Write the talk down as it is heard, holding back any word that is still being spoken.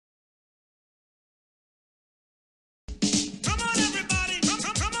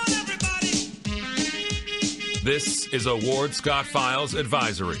This is a Ward Scott Files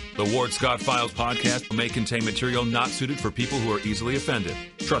advisory. The Ward Scott Files podcast may contain material not suited for people who are easily offended.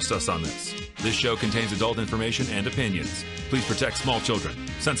 Trust us on this. This show contains adult information and opinions. Please protect small children,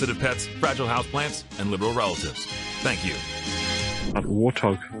 sensitive pets, fragile houseplants, and liberal relatives. Thank you. A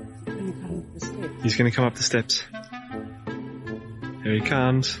warthog. He's going to come up the steps. Here he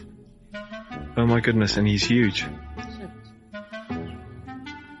comes. Oh my goodness, and he's huge.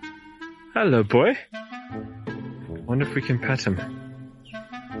 Hello, boy. Wonder if we can pet him.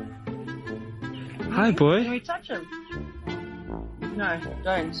 Hi, boy. Can we touch him? No,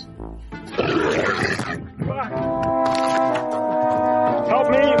 don't.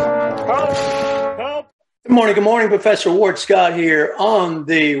 Help me! Help! Good morning, Professor Ward Scott here on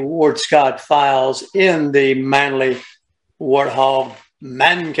the Ward Scott Files in the Manly Warthog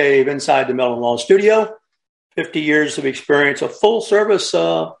Man Cave inside the Mellon Law Studio. 50 years of experience, a full-service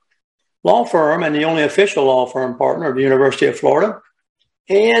law firm and the only official law firm partner of the University of Florida.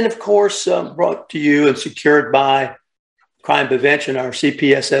 And, of course, brought to you and secured by Crime Prevention, our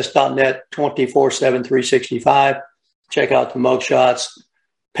CPSS.net 24/7, 365. Check out the mugshots.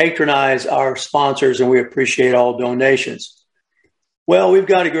 Patronize our sponsors, and we appreciate all donations. Well, we've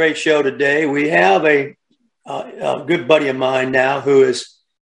got a great show today. We have a good buddy of mine now who is,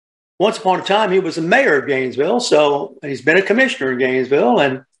 once upon a time, he was the mayor of Gainesville. So he's been a commissioner in Gainesville,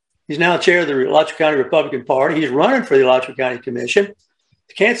 and he's now chair of the Alachua County Republican Party. He's running for the Alachua County Commission.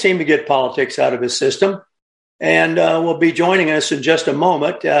 He can't seem to get politics out of his system, and will be joining us in just a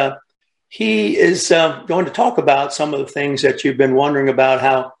moment. He is going to talk about some of the things that you've been wondering about,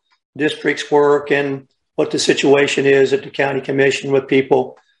 how districts work and what the situation is at the county commission with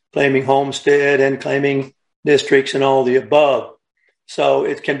people claiming homestead and claiming districts and all the above. So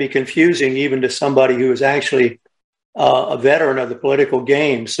it can be confusing even to somebody who is actually a veteran of the political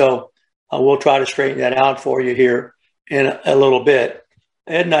game. So we'll try to straighten that out for you here in a little bit.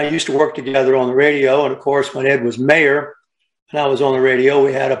 Ed and I used to work together on the radio. And of course, when Ed was mayor and I was on the radio,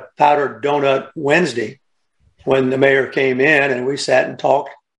 we had a powdered donut Wednesday when the mayor came in, and we sat and talked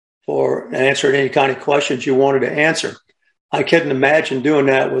and answered any kind of questions you wanted to answer. I couldn't imagine doing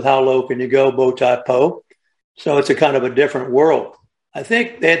that with How Low Can You Go, Bowtie Poe. So it's a kind of a different world. I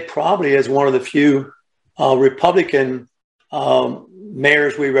think Ed probably is one of the few Republican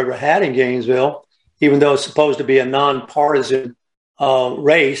mayors we've ever had in Gainesville, even though it's supposed to be a nonpartisan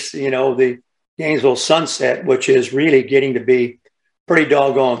race, the Gainesville Sunset, which is really getting to be pretty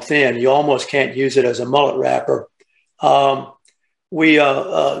doggone thin. You almost can't use it as a mullet wrapper. We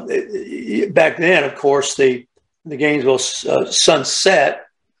back then, of course, the Gainesville Sunset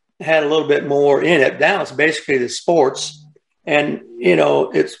had a little bit more in it. Now it's basically the sports, and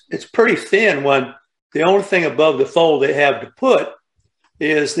it's pretty thin when the only thing above the fold they have to put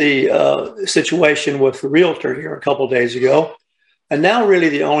is the situation with the realtor here a couple of days ago. And now really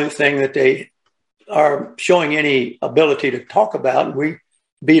the only thing that they are showing any ability to talk about, and we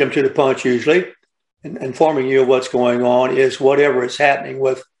beat them to the punch usually, and informing you of what's going on, is whatever is happening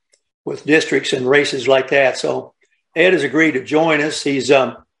with districts and races like that. So Ed has agreed to join us. He's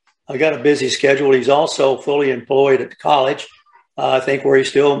got a busy schedule. He's also fully employed at the college, I think, where he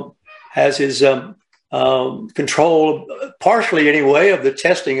still has his control, partially anyway, of the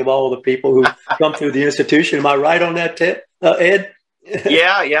testing of all the people who come through the institution. Am I right on that, Ed?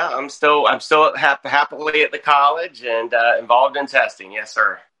 Yeah. I'm still happily at the college and involved in testing. Yes,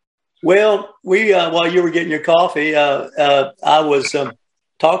 sir. Well, we while you were getting your coffee, I was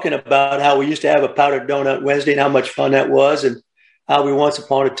talking about how we used to have a powdered donut Wednesday and how much fun that was, and how we once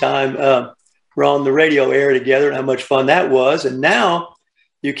upon a time were on the radio air together and how much fun that was. And now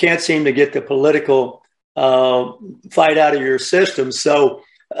you can't seem to get the political fight out of your system. So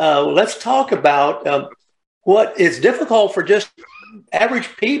let's talk about what is difficult for just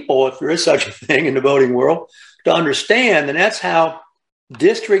average people, if there is such a thing in the voting world, to understand. And that's how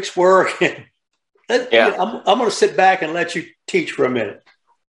districts work. I'm going to sit back and let you teach for a minute.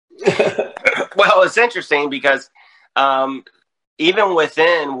 Well, it's interesting because even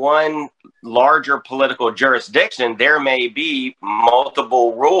within one larger political jurisdiction, there may be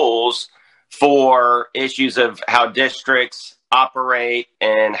multiple rules for issues of how districts operate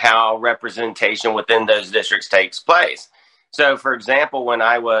and how representation within those districts takes place. So, for example, when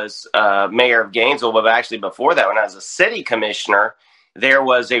I was mayor of Gainesville, but actually before that, when I was a city commissioner, there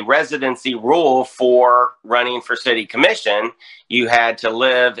was a residency rule for running for city commission. You had to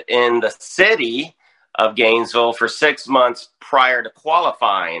live in the city of Gainesville for 6 months prior to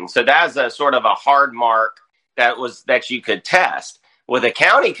qualifying. So that's a sort of a hard mark that you could test. With a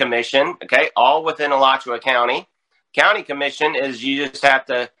county commission, all within Alachua County, county commission is you just have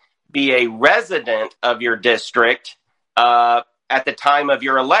to be a resident of your district at the time of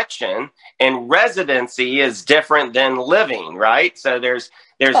your election, and residency is different than living, right? So there's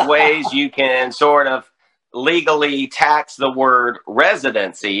ways you can sort of legally tax the word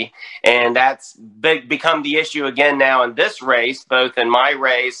residency, and that's become the issue again now in this race, both in my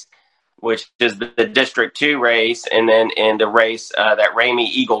race, which is the District 2 race, and then in the race that Ramey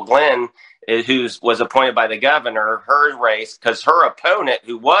Eagle Glenn, who was appointed by the governor, her race, because her opponent,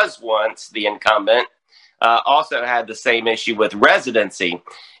 who was once the incumbent, also had the same issue with residency.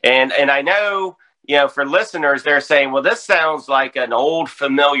 And I know, for listeners, they're saying, well, this sounds like an old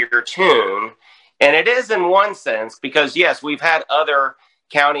familiar tune. And it is in one sense, because, yes, we've had other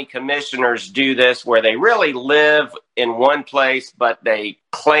county commissioners do this where they really live in one place, but they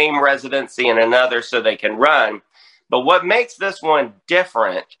claim residency in another so they can run. But what makes this one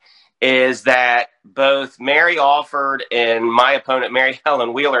different is that both Mary Alford and my opponent, Mary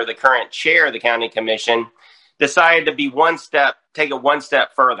Helen Wheeler, the current chair of the county commission, decided to take it one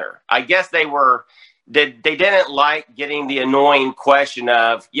step further. I guess they didn't like getting the annoying question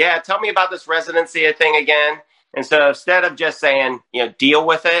of, tell me about this residency thing again. And so instead of just saying, deal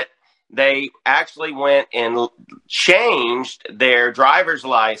with it, they actually went and changed their driver's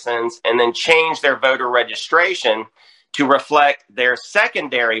license and then changed their voter registration to reflect their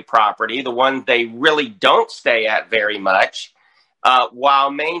secondary property, the one they really don't stay at very much, while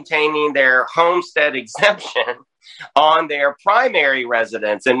maintaining their homestead exemption on their primary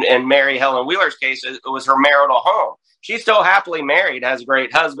residence. In Mary Helen Wheeler's case, it was her marital home. She's still happily married, has a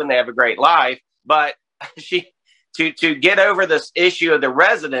great husband, they have a great life, but to get over this issue of the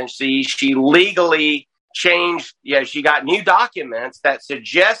residency, she legally changed, she got new documents that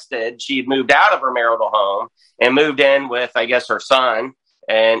suggested she had moved out of her marital home and moved in with, I guess, her son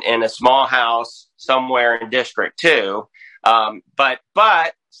and in a small house somewhere in District 2. But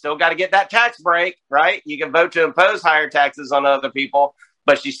still got to get that tax break, right? You can vote to impose higher taxes on other people,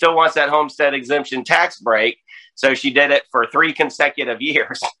 but she still wants that homestead exemption tax break. So she did it for 3 consecutive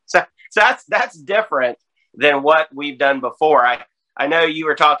years. So that's different than what we've done before. I know you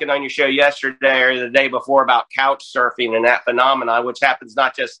were talking on your show yesterday or the day before about couch surfing and that phenomenon, which happens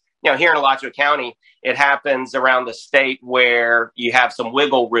not just here in Alachua County, it happens around the state where you have some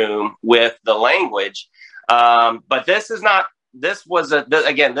wiggle room with the language. But this is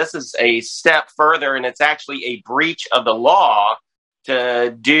a step further, and it's actually a breach of the law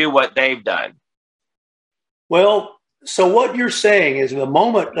to do what they've done. Well, so what you're saying is the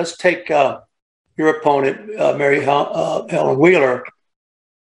moment, let's take your opponent, Mary Helen Wheeler,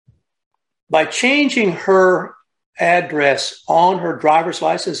 by changing her address on her driver's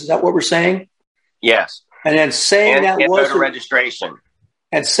license. Is that what we're saying? Yes. And then saying that was her registration,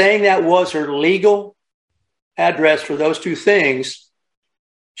 and saying that was her legal address for those two things.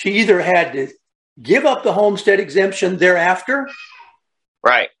 She either had to give up the homestead exemption thereafter,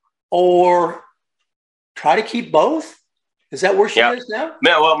 right, or try to keep both. Is that where she is now?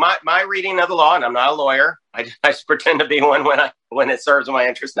 No, well, my reading of the law, and I'm not a lawyer. I just pretend to be one when it serves my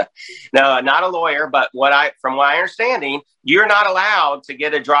interest. No, not a lawyer, but from my understanding, you're not allowed to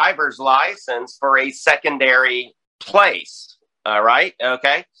get a driver's license for a secondary place. All right.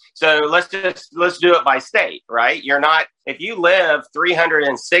 Okay. So let's do it by state, right? You're not, if you live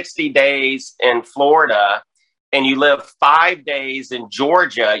 360 days in Florida and you live 5 days in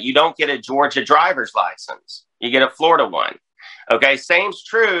Georgia, you don't get a Georgia driver's license. You get a Florida one. Okay. Same's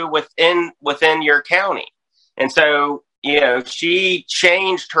true within your county. And so, she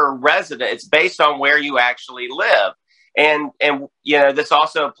changed her residence. It's based on where you actually live. And this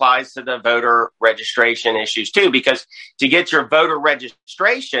also applies to the voter registration issues too, because to get your voter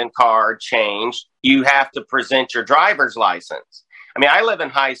registration card changed, you have to present your driver's license. I mean, I live in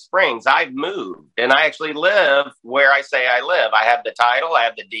High Springs. I've moved and I actually live where I say I live. I have the title, I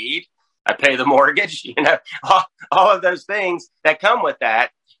have the deed, I pay the mortgage, all of those things that come with that.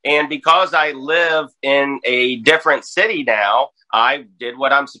 And because I live in a different city now, I did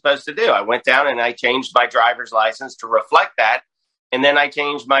what I'm supposed to do. I went down and I changed my driver's license to reflect that. And then I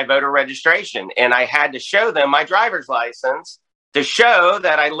changed my voter registration, and I had to show them my driver's license to show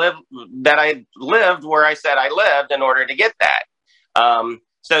that I lived where I said I lived in order to get that.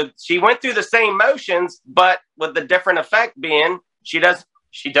 So she went through the same motions, but with the different effect being she doesn't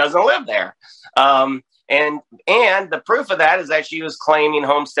live there. And the proof of that is that she was claiming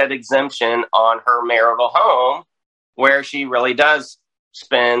homestead exemption on her marital home, where she really does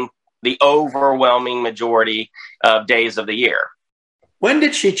spend the overwhelming majority of days of the year. When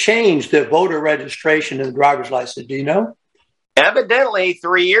did she change the voter registration and the driver's license? Do you know? Evidently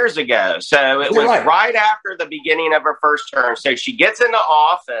 3 years ago. So it was right after the beginning of her first term. So she gets into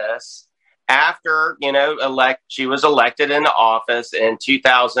office after, she was elected into office in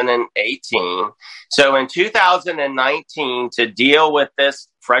 2018. So in 2019, to deal with this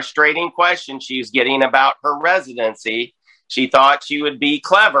frustrating question she's getting about her residency, she thought she would be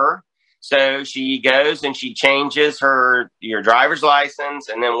clever. So she goes and she changes your driver's license.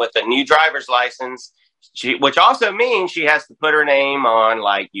 And then with a new driver's license, which also means she has to put her name on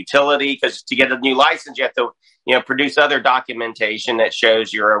like utility, because to get a new license, you have to, produce other documentation that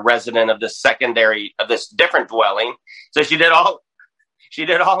shows you're a resident of this different dwelling. So she did all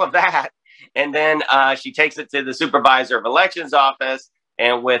of that. And then she takes it to the supervisor of elections office.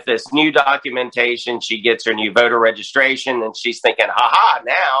 And with this new documentation, she gets her new voter registration. And she's thinking, now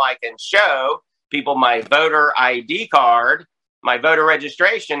I can show people my voter ID card, my voter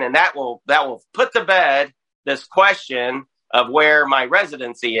registration, and that will put to bed this question of where my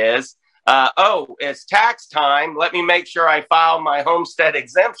residency is. It's tax time. Let me make sure I file my homestead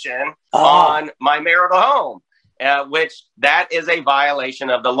exemption on my marital home, which that is a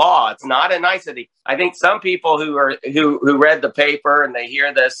violation of the law. It's not a nicety. I think some people who read the paper and they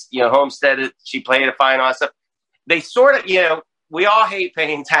hear this, homestead, she paid a fine on stuff. They sort of, we all hate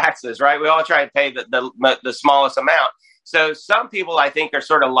paying taxes, right? We all try to pay the smallest amount. So some people, I think, are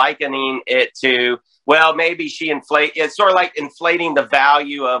sort of likening it to, well, maybe it's sort of like inflating the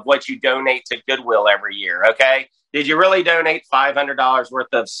value of what you donate to Goodwill every year. Okay. Did you really donate $500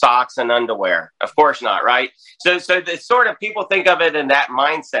 worth of socks and underwear? Of course not. Right. So the sort of people think of it in that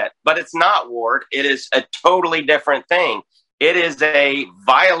mindset, but it's not, Ward. It is a totally different thing. It is a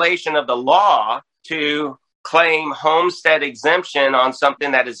violation of the law to claim homestead exemption on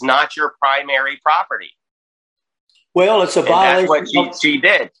something that is not your primary property. Well, it's a violation. That's what she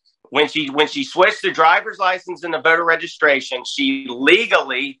did. When she switched the driver's license and the voter registration, she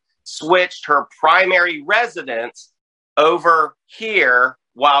legally switched her primary residence over here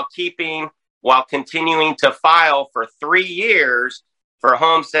while continuing to file for 3 years for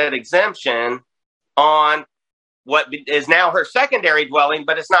homestead exemption on what is now her secondary dwelling,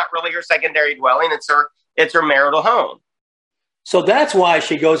 but it's not really her secondary dwelling. It's her marital home. So that's why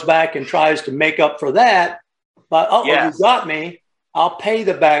she goes back and tries to make up for that. But, yes. You got me. I'll pay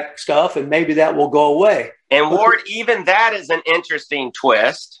the back stuff, and maybe that will go away. And Ward, even that is an interesting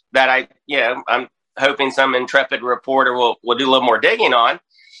twist that I'm hoping some intrepid reporter will do a little more digging on.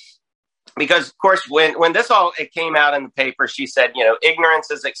 Because, of course, when this it came out in the paper, she said,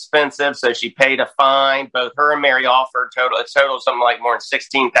 ignorance is expensive, so she paid a fine. Both her and Mary Alford totaled something like more than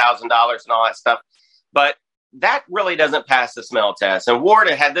 $16,000 and all that stuff. But that really doesn't pass the smell test. And Ward,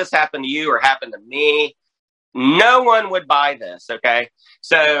 had this happened to you or happened to me, no one would buy this, okay?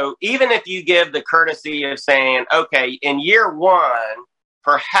 So even if you give the courtesy of saying, okay, in year one,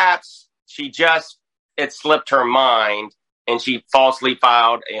 perhaps it slipped her mind and she falsely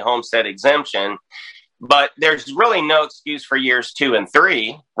filed a homestead exemption, but there's really no excuse for years 2 and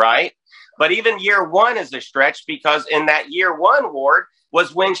 3, right? But even year one is a stretch, because in that year one, Ward,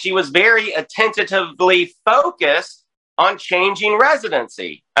 was when she was very attentively focused on changing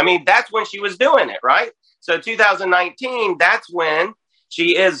residency. I mean, that's when she was doing it, right? So 2019, that's when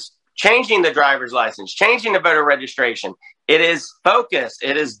she is changing the driver's license, changing the voter registration. It is focused,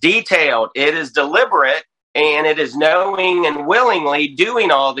 it is detailed, it is deliberate, and it is knowing and willingly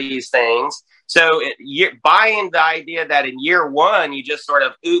doing all these things. So buying the idea that in year one, you just sort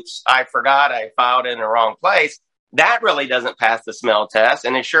of, oops, I forgot I filed in the wrong place, that really doesn't pass the smell test.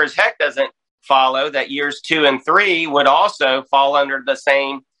 And it sure as heck doesn't follow that years 2 and 3 would also fall under the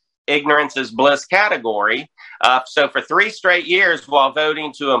same ignorance is bliss category. So for 3 straight years, while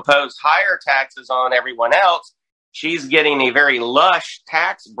voting to impose higher taxes on everyone else, she's getting a very lush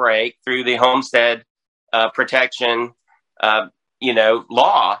tax break through the homestead protection,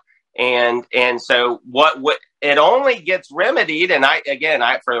 law. And so what it only gets remedied. And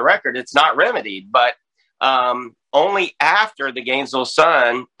for the record, it's not remedied, but only after the Gainesville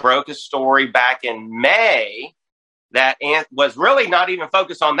Sun broke a story back in May that was really not even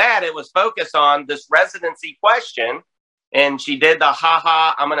focused on that. It was focused on this residency question. And she did the,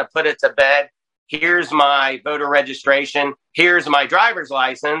 I'm going to put it to bed. Here's my voter registration. Here's my driver's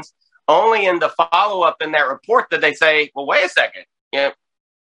license. Only in the follow-up in that report did they say, well, wait a second.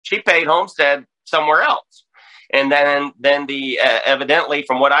 She paid homestead somewhere else. And then the evidently,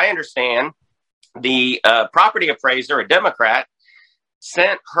 from what I understand, the property appraiser, a Democrat,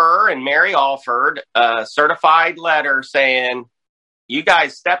 sent her and Mary Alford a certified letter saying, you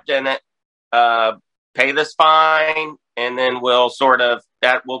guys stepped in it, pay this fine, and then we'll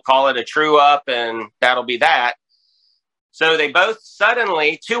call it a true up, and that'll be that. So they both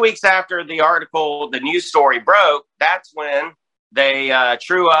suddenly, 2 weeks after the article, the news story broke, that's when they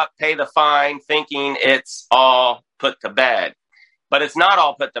true up, pay the fine, thinking it's all put to bed. But it's not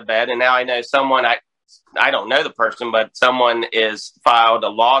all put to bed. And now I know someone, I don't know the person, but someone is filed a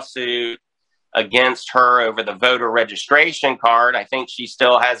lawsuit against her over the voter registration card. I think she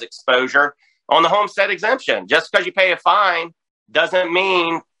still has exposure on the homestead exemption. Just because you pay a fine doesn't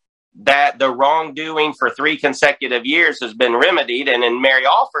mean that the wrongdoing for 3 consecutive years has been remedied. And in Mary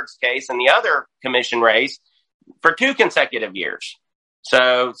Alford's case and the other commission race, for 2 consecutive years.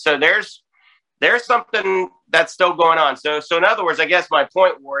 So there's something that's still going on. So in other words, I guess my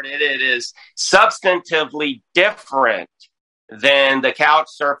point, Ward, it is substantively different than the couch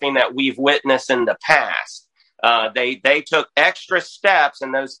surfing that we've witnessed in the past. They took extra steps,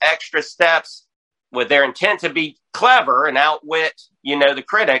 and those extra steps, with their intent to be clever and outwit, the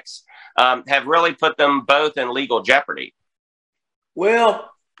critics, have really put them both in legal jeopardy. Well,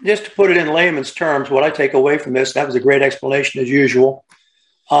 just to put it in layman's terms, what I take away from this, that was a great explanation as usual.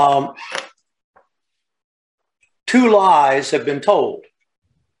 2 lies have been told.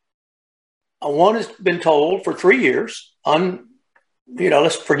 One has been told for 3 years.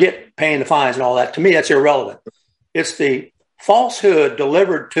 Let's forget paying the fines and all that. To me, that's irrelevant. It's the falsehood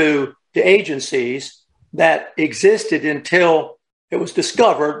delivered to the agencies that existed until it was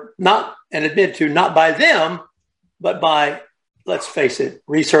discovered, not and admitted to, not by them, but by, let's face it,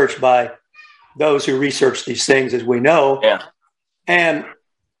 research by those who research these things, as we know, and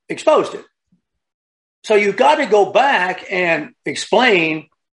exposed it. So you've got to go back and explain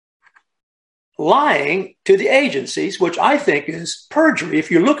lying to the agencies, which I think is perjury.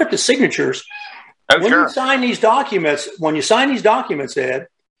 If you look at the signatures, you sign these documents, Ed,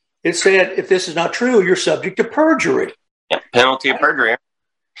 it said, if this is not true, you're subject to perjury. Penalty of perjury.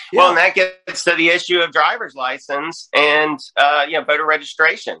 Well, and that gets to the issue of driver's license and voter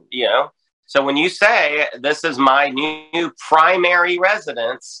registration. So when you say this is my new primary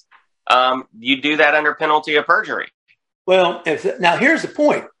residence, you do that under penalty of perjury. Well, now here's the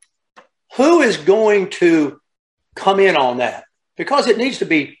point: who is going to come in on that? Because it needs to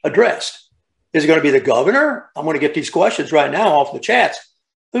be addressed. Is it going to be the governor? I'm going to get these questions right now off the chats.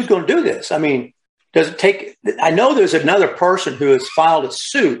 Who's going to do this? I mean, does it take? I know there's another person who has filed a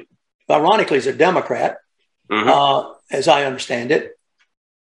suit. Ironically, he's a Democrat, as I understand it.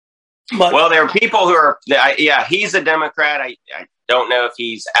 But, well, there are people who are, he's a Democrat. I don't know if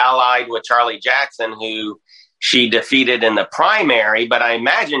he's allied with Charlie Jackson, who she defeated in the primary, but I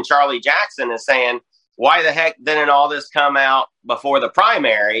imagine Charlie Jackson is saying, why the heck didn't all this come out before the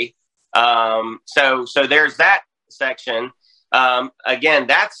primary? So there's that section. Again,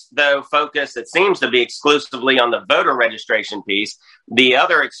 that's the focus. It seems to be exclusively on the voter registration piece. The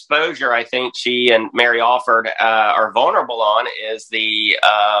other exposure I think she and Mary Alford are vulnerable on is the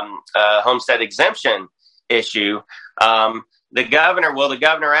homestead exemption issue. The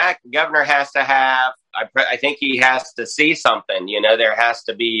governor has to have, I think he has to see something, there has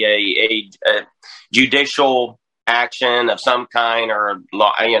to be a judicial action of some kind or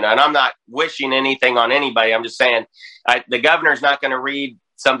law, and I'm not wishing anything on anybody. I'm just saying the governor's not going to read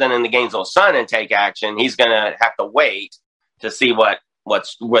something in the Gainesville Sun and take action. He's going to have to wait to see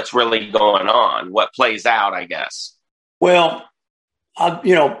what's really going on, what plays out, I guess. Well,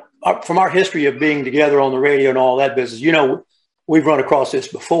 from our history of being together on the radio and all that business, we've run across this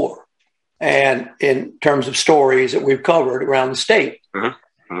before, and in terms of stories that we've covered around the state.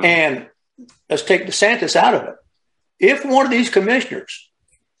 And let's take DeSantis out of it. If one of these commissioners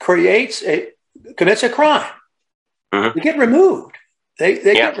commits a crime, they get removed. They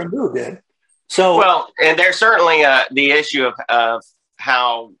get removed, Ed. So and there's certainly the issue of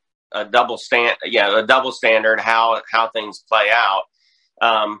how a double standard, how things play out.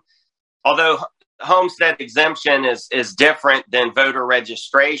 Although homestead exemption is different than voter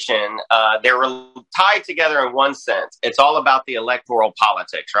registration, they're tied together in one sense. It's all about the electoral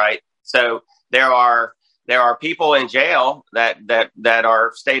politics, right? So there are people in jail that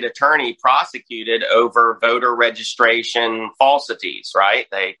are state attorney prosecuted over voter registration falsities, right?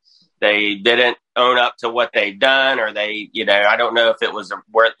 They didn't own up to what they've done, or I don't know if it was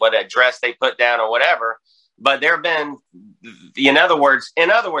what address they put down or whatever. But there have been, in other words,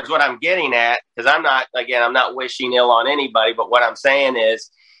 what I'm getting at, because I'm not wishing ill on anybody, but what I'm saying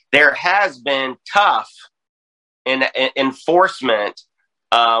is there has been tough enforcement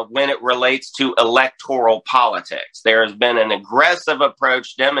when it relates to electoral politics. There has been an aggressive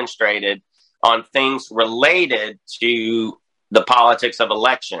approach demonstrated on things related to the politics of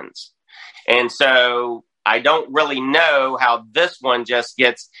elections. And so I don't really know how this one just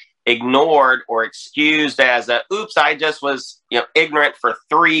gets ignored or excused as oops, I just was ignorant for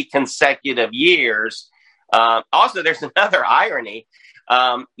 3 consecutive years. Also, there's another irony.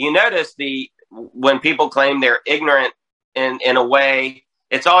 You notice when people claim they're ignorant in a way,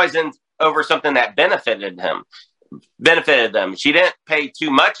 it's always over something that benefited them. She didn't pay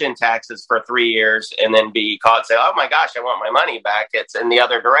too much in taxes for 3 years and then be caught saying, oh my gosh, I want my money back. It's in the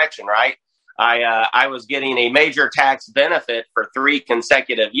other direction, right? I was getting a major tax benefit for 3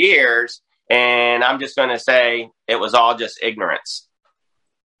 consecutive years, and I'm just going to say it was all just ignorance.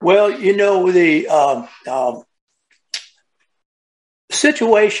 Well, the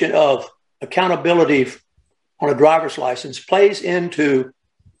situation of accountability on a driver's license plays into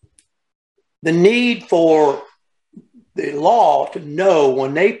the need for the law to know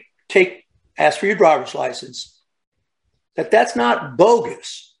when they ask for your driver's license that's not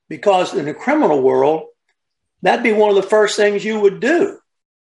bogus. Because in the criminal world, that'd be one of the first things you would do.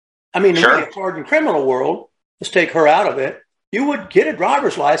 I mean, in the hardened criminal world, let's take her out of it, you would get a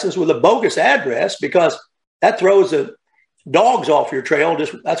driver's license with a bogus address because that throws the dogs off your trail.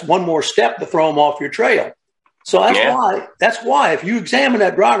 That's one more step to throw them off your trail. So that's why if you examine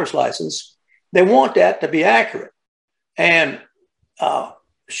that driver's license, they want that to be accurate. And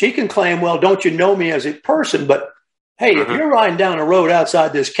she can claim, well, don't you know me as a person? But hey, if you're riding down a road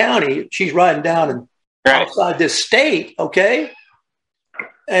outside this county, she's riding down outside this state, okay?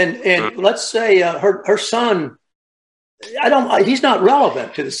 And let's say her son, he's not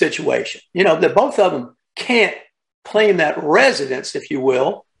relevant to the situation. That both of them can't claim that residence, if you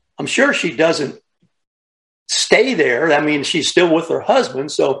will. I'm sure she doesn't stay there. I mean, she's still with her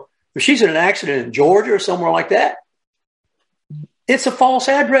husband. So if she's in an accident in Georgia or somewhere like that, it's a false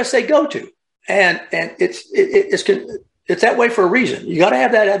address they go to. And it's that way for a reason. You got to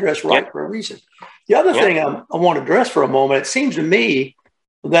have that address right for a reason. The other thing I want to address for a moment, it seems to me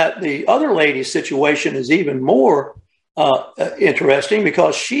that the other lady's situation is even more interesting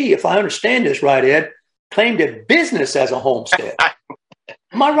because she, if I understand this right, Ed, claimed a business as a homestead.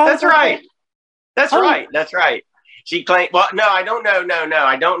 Am I right? That's right. That's right. She claimed, well, no, I don't know. No.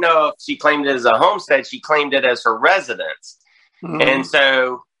 I don't know if she claimed it as a homestead. She claimed it as her residence. Mm-hmm. And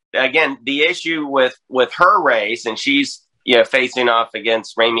so, again, the issue with her race, and she's facing off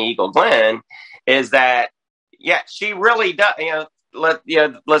against Ramey Eagle Glenn, is that she really does.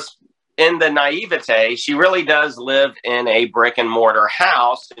 Let's end the naivete. She really does live in a brick and mortar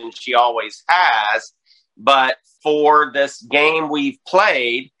house, and she always has. But for this game we've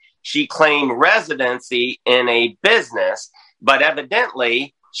played, she claimed residency in a business, but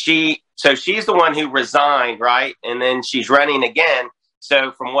evidently she's the one who resigned, right? And then she's running again.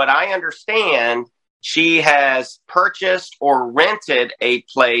 So from what I understand, she has purchased or rented a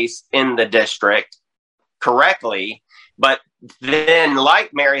place in the district correctly. But then,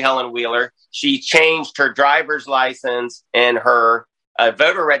 like Mary Helen Wheeler, she changed her driver's license and her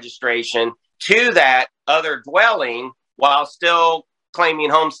voter registration to that other dwelling while still claiming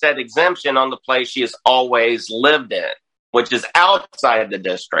homestead exemption on the place she has always lived in, which is outside the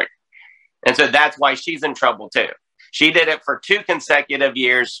district. And so that's why she's in trouble too. She did it for 2 consecutive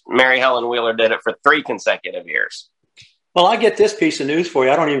years. Mary Helen Wheeler did it for 3 consecutive years. Well, I get this piece of news for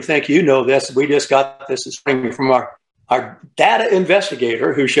you. I don't even think you know this. We just got this spring from our data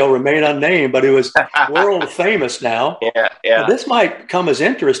investigator, who shall remain unnamed, but who is world famous now. Yeah. Now, this might come as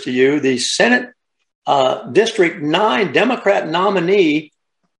interest to you. The Senate District 9 Democrat nominee,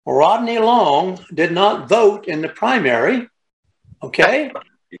 Rodney Long, did not vote in the primary, okay,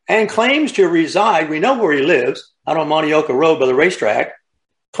 and claims to reside, we know where he lives, out on Montioka Road by the racetrack,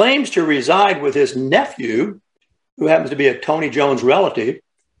 claims to reside with his nephew, who happens to be a Tony Jones relative,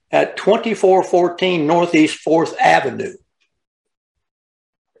 at 2414 Northeast 4th Avenue.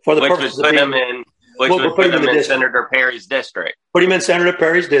 For the purpose of put him in Senator Perry's district. Put him in Senator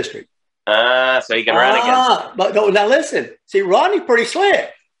Perry's district. So he can run against. But no, now listen. See, Rodney's pretty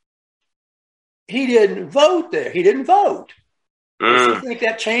slick. He didn't vote there. He didn't vote. Does you think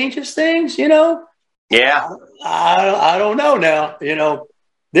that changes things? Yeah. I don't know now.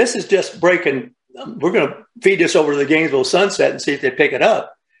 This is just breaking. We're going to feed this over to the Gainesville Sunset and see if they pick it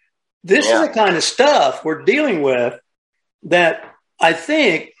up. This is the kind of stuff we're dealing with that I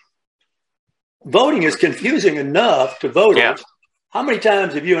think voting is confusing enough to voters. Yeah. How many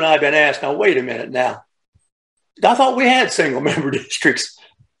times have you and I been asked, now, wait a minute now. I thought we had single-member districts.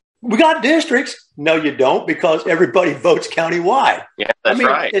 We got districts. No, you don't, because everybody votes countywide. Yeah, that's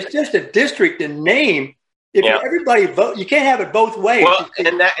right. It's just a district in name. If everybody vote, you can't have it both ways. Well,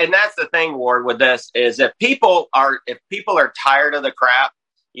 and that's the thing, Ward, with this is if people are tired of the crap,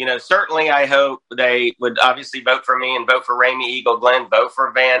 certainly I hope they would obviously vote for me and vote for Ramey Eagle Glenn, vote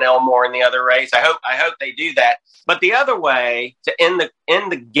for Van Elmore in the other race. I hope they do that. But the other way to end the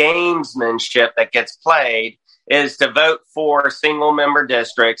gamesmanship that gets played is to vote for single member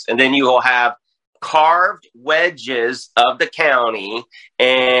districts, and then you will have carved wedges of the county,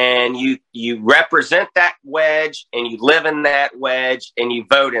 and you represent that wedge, and you live in that wedge, and you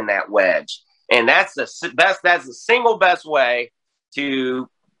vote in that wedge. And that's the single best way to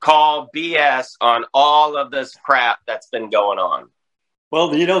call BS on all of this crap that's been going on. Well,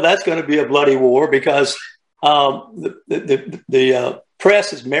 that's going to be a bloody war because the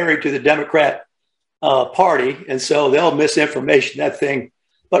press is married to the Democrat party, and so they'll misinformation that thing.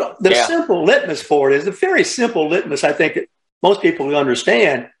 But the simple litmus for it is a very simple litmus, I think, that most people will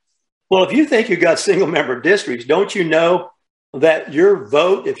understand. Well, if you think you've got single-member districts, don't you know that your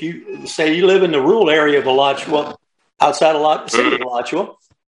vote, if you say you live in the rural area of Alachua, outside of city of Alachua,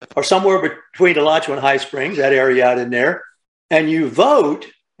 or somewhere between Alachua and High Springs, that area out in there, and you vote,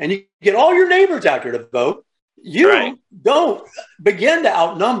 and you get all your neighbors out there to vote, you don't begin to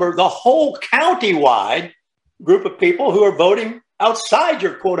outnumber the whole county-wide group of people who are voting outside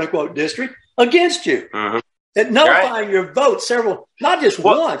your quote-unquote district against you. Mm-hmm. And nullifying your vote not just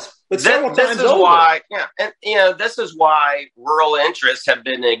once, but several times over. This is why rural interests have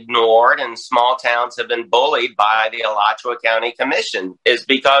been ignored and small towns have been bullied by the Alachua County Commission, is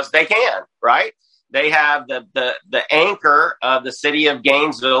because they can, right? They have the anchor of the city of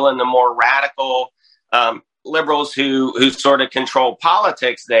Gainesville and the more radical liberals who sort of control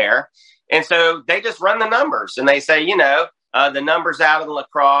politics there. And so they just run the numbers and they say, the numbers out in La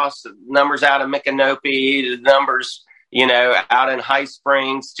Crosse, the numbers out in Micanopy, the numbers, out in High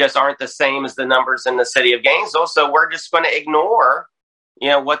Springs just aren't the same as the numbers in the city of Gainesville. So we're just going to ignore,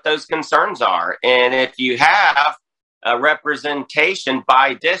 what those concerns are. And if you have a representation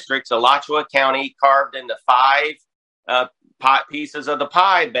by districts, Alachua County carved into 5 pieces of the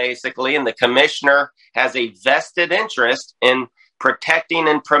pie, basically, and the commissioner has a vested interest in protecting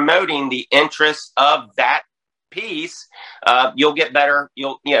and promoting the interests of that piece, you'll get better.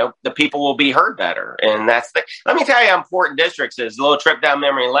 The people will be heard better. And let me tell you how important districts is. A little trip down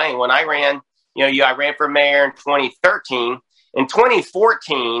memory lane. When I ran, I ran for mayor in 2013. In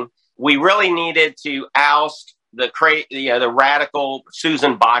 2014, we really needed to oust the radical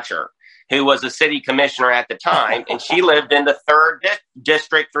Susan Botcher, who was a city commissioner at the time. And she lived in the 3rd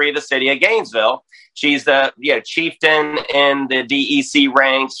District 3 of the city of Gainesville. She's the chieftain in the DEC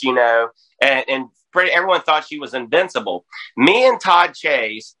ranks, and everyone thought she was invincible. Me and Todd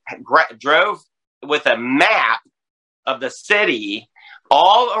Chase drove with a map of the city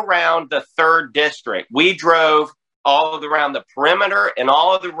all around the 3rd district. We drove all around the perimeter and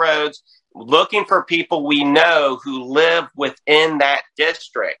all of the roads looking for people we know who live within that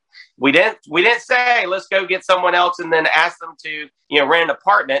district. We didn't say, let's go get someone else and then ask them to, rent an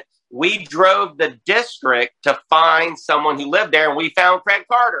apartment. We drove the district to find someone who lived there, and we found Craig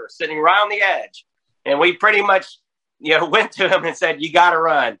Carter sitting right on the edge. And we pretty much, went to him and said, you got to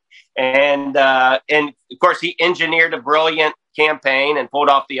run. And of course, he engineered a brilliant campaign and pulled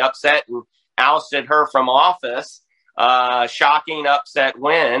off the upset and ousted her from office. Shocking upset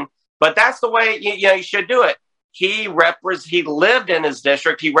win. But that's the way you should do it. He lived in his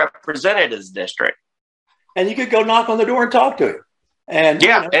district. He represented his district. And you could go knock on the door and talk to him. And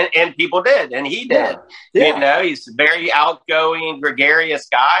and people did, and he did. Yeah. He's a very outgoing, gregarious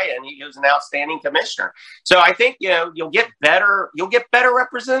guy, and he was an outstanding commissioner. So I think you'll get better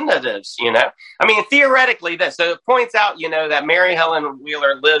representatives. I mean, theoretically, so it points out that Mary Helen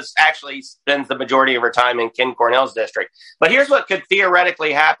Wheeler spends the majority of her time in Ken Cornell's district. But here's what could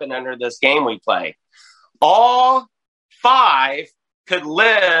theoretically happen under this game we play: all 5 could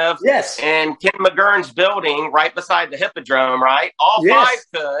live in Ken McGurn's building right beside the Hippodrome, right? All 5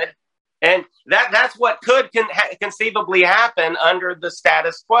 could. And that's what could conceivably happen under the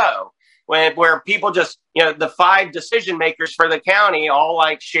status quo, where people just, the 5 decision makers for the county all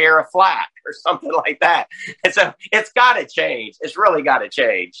share a flat or something like that. And so it's got to change. It's really got to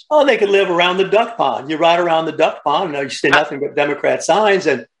change. Oh, they could live around the duck pond. You ride around the duck pond, you see nothing but Democrat signs,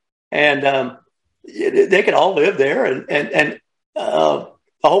 and they could all live there, and the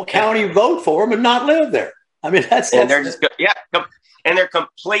whole county vote for them and not live there. I mean, and they're just and they're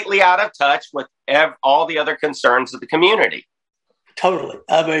completely out of touch with all the other concerns of the community. Totally.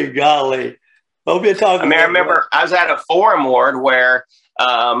 I mean, golly, what we're talking. I remember I was at a forum ward where,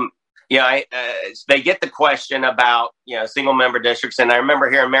 they get the question about single member districts, and I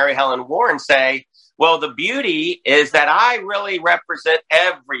remember hearing Mary Helen Warren say, Well, the beauty is that I really represent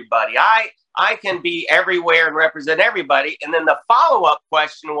everybody. I can be everywhere and represent everybody. And then the follow-up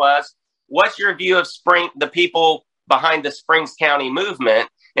question was, what's your view of the people behind the Springs County movement?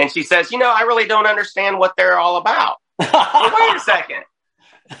 And she says, I really don't understand what they're all about. Well, wait a second.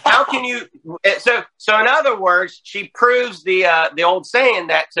 How can you? So in other words, she proves the old saying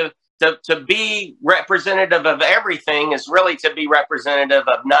that to be representative of everything is really to be representative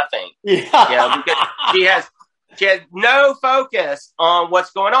of nothing. Yeah. Because she has no focus on what's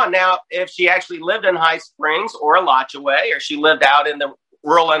going on. Now, if she actually lived in High Springs or Alachua, or she lived out in the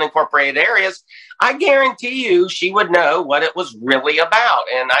rural unincorporated areas, I guarantee you she would know what it was really about.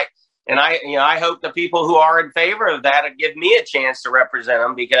 And I hope the people who are in favor of that give me a chance to represent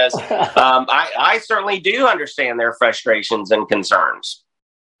them, because I certainly do understand their frustrations and concerns.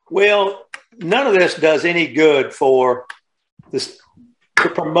 Well, none of this does any good for this to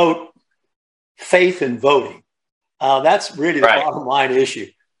promote faith in voting. That's really the bottom line issue.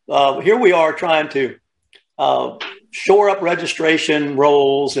 Here we are trying to shore up registration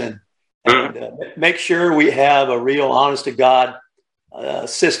rolls and make sure we have a real honest to God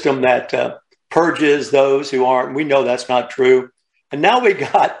system that purges those who aren't. We know that's not true. And now we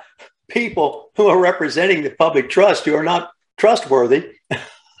got people who are representing the public trust who are not trustworthy.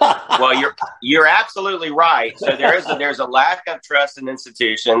 Well, you're absolutely right. So there's a lack of trust in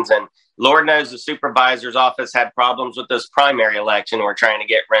institutions, and Lord knows the supervisor's office had problems with this primary election we're trying to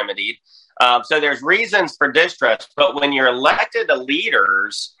get remedied. So there's reasons for distrust, but when your elected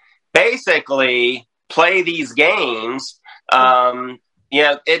leaders basically play these games,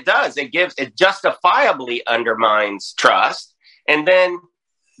 it justifiably undermines trust. And then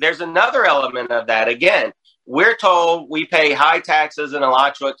there's another element of that. Again, we're told we pay high taxes in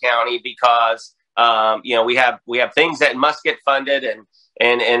Alachua County because we have things that must get funded and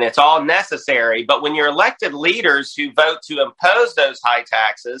it's all necessary. But when you're elected leaders who vote to impose those high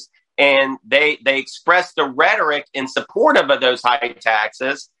taxes and they express the rhetoric in support of those high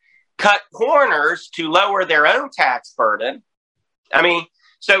taxes, cut corners to lower their own tax burden. I mean,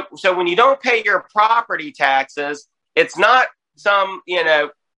 so when you don't pay your property taxes, it's not some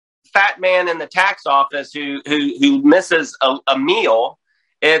fat man in the tax office who misses a meal.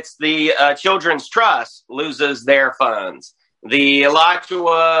 It's the Children's Trust loses their funds. The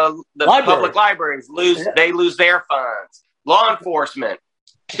Alachua, public libraries lose their funds. Law enforcement,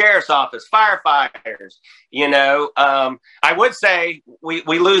 sheriff's office, firefighters. I would say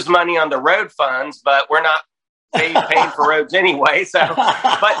we lose money on the road funds, but we're not paying for roads anyway. So,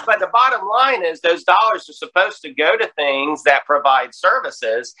 but the bottom line is those dollars are supposed to go to things that provide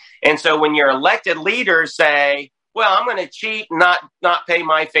services. And so when your elected leaders say, well, I'm going to cheat, not pay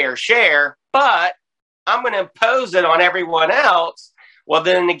my fair share, but I'm going to impose it on everyone else. Well,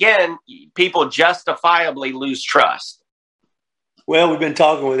 then again, people justifiably lose trust. Well, we've been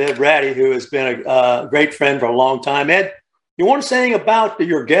talking with Ed Ratty, who has been a great friend for a long time. Ed, you want to say anything about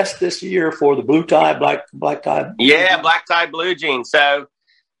your guest this year for the blue tie, black tie? Yeah, black tie blue jeans. So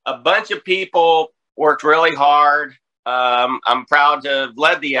a bunch of people worked really hard. I'm proud to have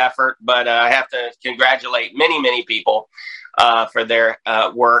led the effort, but I have to congratulate many, many people for their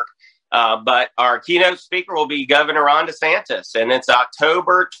work. But our keynote speaker will be Governor Ron DeSantis, and it's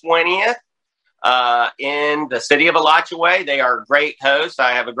October 20th in the city of Alachua. They are great hosts.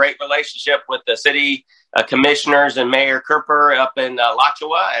 I have a great relationship with the city commissioners and Mayor Cooper up in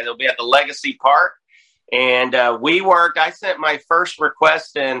Alachua, and it'll be at the Legacy Park. And I sent my first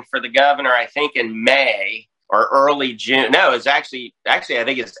request in for the governor, I think in May or early June. No, it's actually, I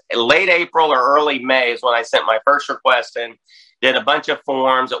think it's late April or early May is when I sent my first request in. Did a bunch of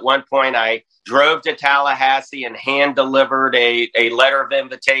forms. At one point, I drove to Tallahassee and hand delivered a letter of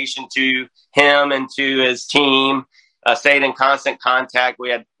invitation to him and to his team. Stayed in constant contact. We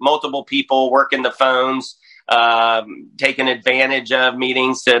had multiple people working the phones, taking advantage of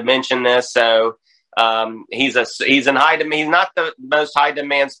meetings to mention this. So he's in high demand. He's not the most high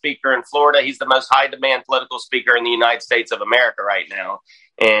demand speaker in Florida. He's the most high demand political speaker in the United States of America right now.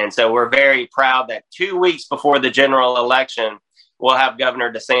 And so we're very proud that 2 weeks before the general election, we'll have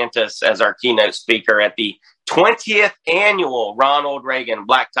Governor DeSantis as our keynote speaker at the 20th annual Ronald Reagan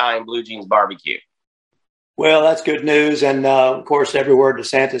Black Tie and Blue Jeans Barbecue. Well, that's good news. And of course, everywhere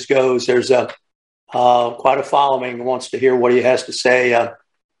DeSantis goes, there's quite a following who wants to hear what he has to say.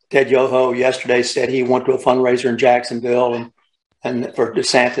 Ted Yoho yesterday said he went to a fundraiser in Jacksonville and for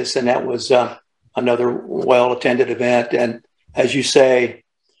DeSantis, and that was another well-attended event. And as you say,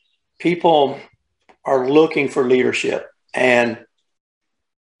 people are looking for leadership, and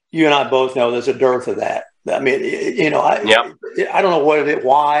you and I both know there's a dearth of that. I mean, I don't know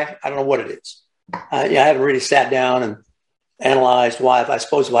why. I don't know what it is. I haven't really sat down and analyzed why. If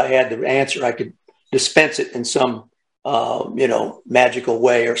I had the answer, I could dispense it in some, magical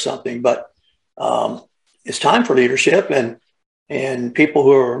way or something. But it's time for leadership and people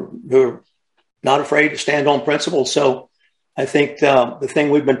who are not afraid to stand on principles. So I think the thing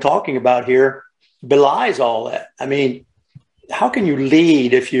we've been talking about here belies all that. I mean, how can you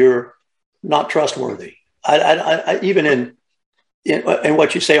lead if you're not trustworthy? I even in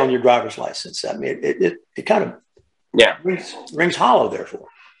what you say on your driver's license, I mean, it kind of rings hollow. Therefore,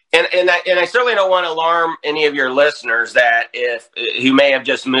 and I certainly don't want to alarm any of your listeners that who may have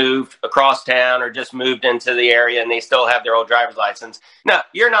just moved across town or just moved into the area and they still have their old driver's license. No,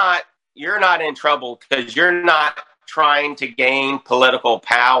 you're not in trouble because you're not trying to gain political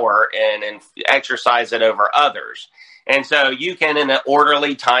power and exercise it over others. And so you can, in an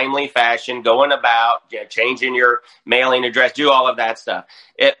orderly, timely fashion, going about changing your mailing address, do all of that stuff.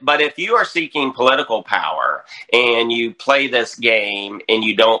 But if you are seeking political power and you play this game and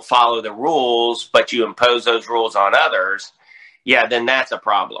you don't follow the rules, but you impose those rules on others, then that's a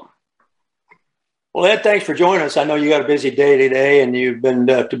problem. Well, Ed, thanks for joining us. I know you got a busy day today, and you've been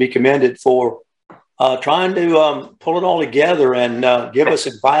to be commended for trying to pull it all together and give us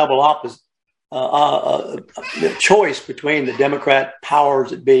a viable choice between the Democrat powers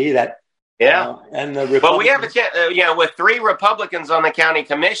that be and the Republicans. Well, we have with 3 Republicans on the county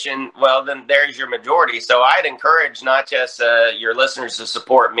commission. Well, then there's your majority. So I'd encourage not just your listeners to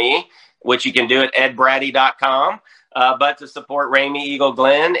support me, which you can do at edbrady.com, but to support Ramey Eagle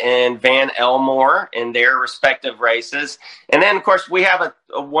Glenn and Van Elmore in their respective races. And then, of course, we have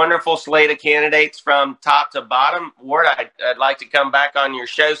a wonderful slate of candidates from top to bottom. Ward, I'd like to come back on your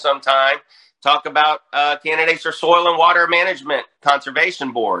show sometime, talk about candidates for Soil and Water Management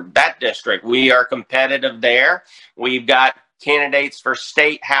Conservation Board, that district. We are competitive there. We've got candidates for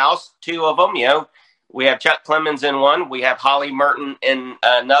State House, 2 of them. We have Chuck Clemens in one. We have Holly Merton in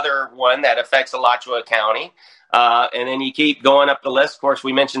another one that affects Alachua County. And then you keep going up the list. Of course,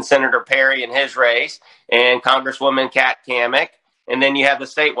 we mentioned Senator Perry in his race and Congresswoman Kat Kamick. And then you have the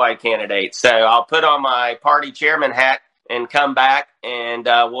statewide candidates. So I'll put on my party chairman hat and come back, and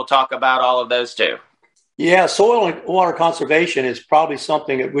we'll talk about all of those too. Yeah, soil and water conservation is probably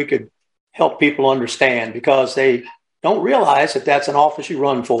something that we could help people understand because they don't realize that that's an office you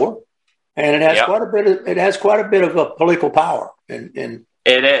run for, and it has quite a bit of a political power. And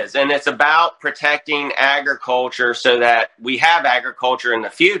it is, and it's about protecting agriculture so that we have agriculture in the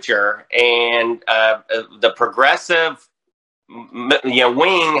future. And the progressive,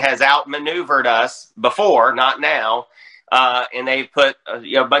 wing has outmaneuvered us before, not now. And they've put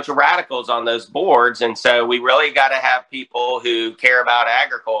a bunch of radicals on those boards. And so we really got to have people who care about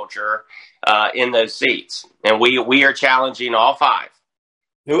agriculture in those seats. And we are challenging all 5.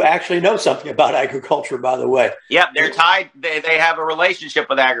 Who actually know something about agriculture, by the way. Yep, they're tied. They have a relationship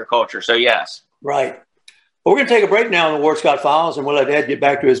with agriculture. So, yes. Right. Well, we're going to take a break now on the Ward Scott Files, and we'll let Ed get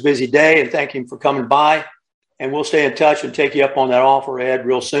back to his busy day and thank him for coming by. And we'll stay in touch and take you up on that offer, Ed,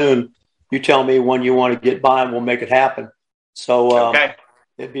 real soon. You tell me when you want to get by, and we'll make it happen. So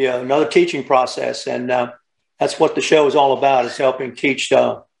it'd be another teaching process. And that's what the show is all about, is helping teach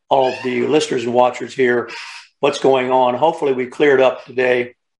all of the listeners and watchers here what's going on. Hopefully we cleared up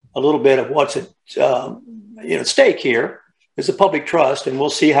today a little bit of what's at stake here is the public trust, and we'll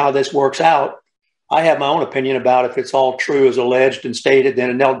see how this works out. I have my own opinion about if it's all true as alleged and stated,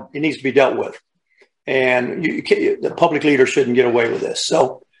 then it needs to be dealt with. And the public leader shouldn't get away with this.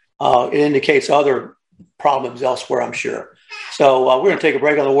 So it indicates other problems elsewhere, I'm sure. So we're going to take a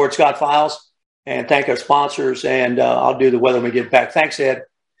break on the Ward Scott Files and thank our sponsors, and I'll do the weather when we get back. Thanks, Ed.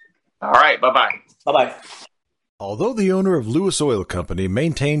 All right. Bye-bye. Bye-bye. Although the owner of Lewis Oil Company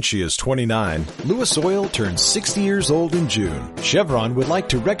maintains she is 29, Lewis Oil turns 60 years old in June. Chevron would like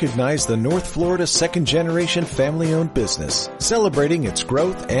to recognize the North Florida second-generation family-owned business, celebrating its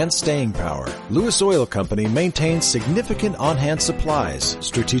growth and staying power. Lewis Oil Company maintains significant on-hand supplies,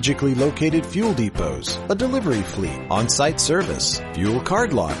 strategically located fuel depots, a delivery fleet, on-site service, fuel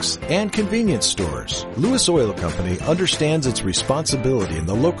card locks, and convenience stores. Lewis Oil Company understands its responsibility in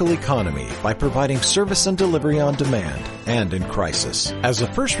the local economy by providing service and delivery on demand and in crisis. As a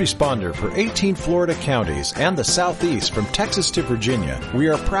first responder for 18 Florida counties and the Southeast from Texas to Virginia, we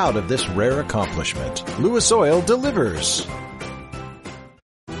are proud of this rare accomplishment. Lewis Oil delivers.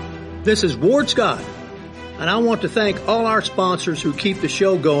 This is Ward Scott, and I want to thank all our sponsors who keep the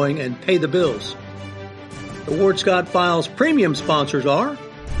show going and pay the bills. The Ward Scott Files premium sponsors are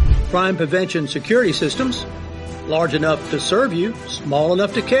Crime Prevention Security Systems, large enough to serve you, small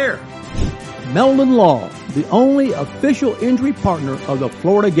enough to care. Meldon Law, the only official injury partner of the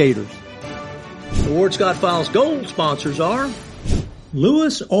Florida Gators. The Ward Scott Files Gold sponsors are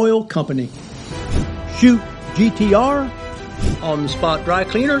Lewis Oil Company, Shoot GTR, On the Spot Dry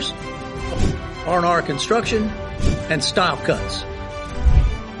Cleaners, R&R Construction, and Style Cuts.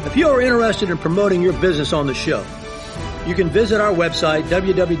 If you are interested in promoting your business on the show, you can visit our website,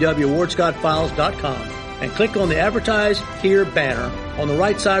 www.wardscottfiles.com, and click on the Advertise Here banner on the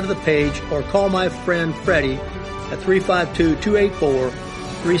right side of the page, or call my friend Freddie at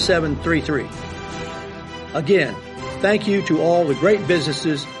 352-284-3733. Again, thank you to all the great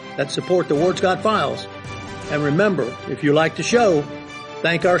businesses that support the Ward Scott Files. And remember, if you like the show,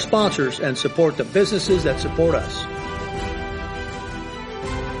 thank our sponsors and support the businesses that support us.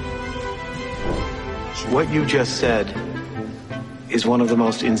 What you just said is one of the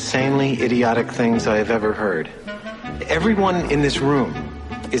most insanely idiotic things I have ever heard. Everyone in this room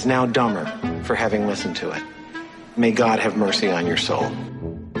is now dumber for having listened to it. May God have mercy on your soul.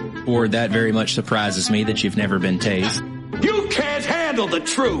 Ward, that very much surprises me that you've never been tased. You can't handle the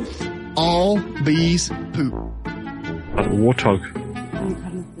truth. All bees poop. Warthog.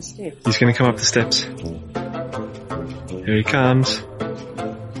 He's going to come up the steps. Here he comes.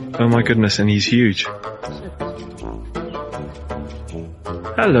 Oh my goodness, and he's huge.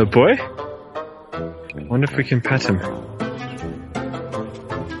 Hello, boy. I wonder if we can pet him.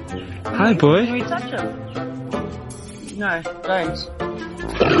 Hi, boy. Can we touch him? No, don't.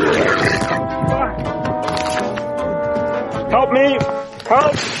 Help me!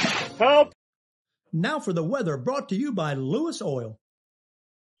 Help! Help! Now for the weather, brought to you by Lewis Oil.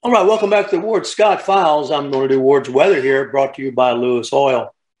 All right, welcome back to the Ward Scott Files. I'm going to do Ward's weather here, brought to you by Lewis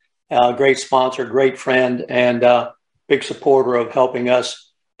Oil. Great sponsor, great friend, and big supporter of helping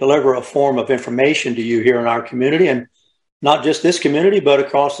us deliver a form of information to you here in our community, and not just this community, but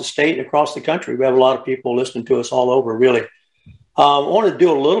across the state and across the country. We have a lot of people listening to us all over, really. I want to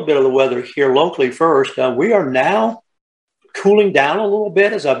do a little bit of the weather here locally first. We are now cooling down a little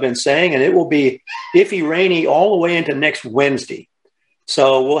bit, as I've been saying, and it will be iffy, rainy all the way into next Wednesday.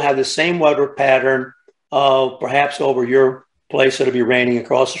 So we'll have the same weather pattern, perhaps over your place. It'll be raining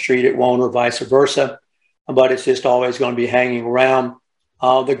across the street. It won't, or vice versa, but it's just always going to be hanging around.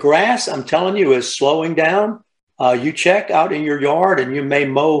 The grass, I'm telling you, is slowing down. You check out in your yard, and you may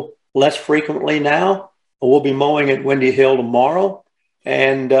mow less frequently now. We'll be mowing at Windy Hill tomorrow,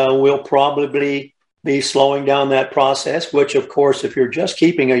 and we'll probably be slowing down that process, which, of course, if you're just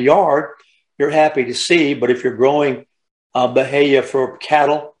keeping a yard, you're happy to see. But if you're growing Bahia for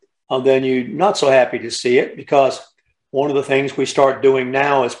cattle, then you're not so happy to see it, because one of the things we start doing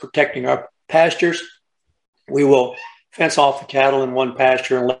now is protecting our pastures. We will fence off the cattle in one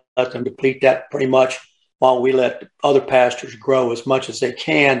pasture and let them deplete that pretty much, while we let other pastures grow as much as they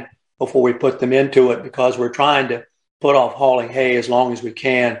can before we put them into it, because we're trying to put off hauling hay as long as we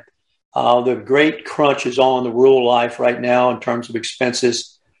can. The great crunch is on the rural life right now in terms of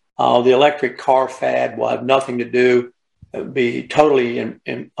expenses. The electric car fad will have nothing to do, be totally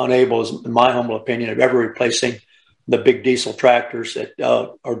unable, in my humble opinion, of ever replacing the big diesel tractors that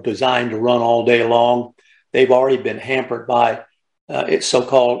are designed to run all day long. They've already been hampered by its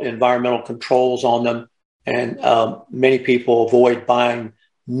so-called environmental controls on them, and many people avoid buying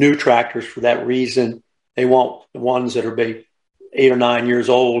new tractors for that reason. They want the ones that are 8 or 9 years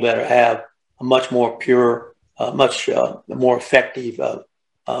old that have a much more pure, much more effective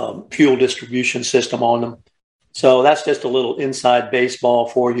fuel distribution system on them. So that's just a little inside baseball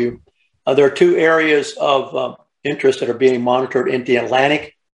for you. There are two areas of interest that are being monitored in the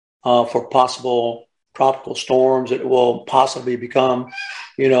Atlantic for possible tropical storms that will possibly become,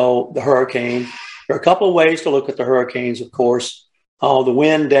 the hurricane. There are a couple of ways to look at the hurricanes, of course. The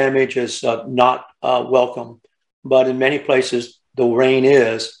wind damage is not welcome, but in many places the rain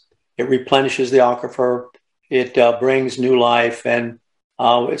is. It replenishes the aquifer. It brings new life, and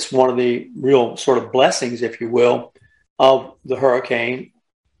it's one of the real sort of blessings, if you will, of the hurricane.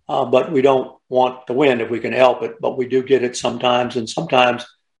 But we don't want the wind if we can help it, but we do get it sometimes, and sometimes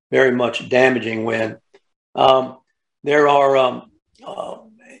very much damaging wind. There are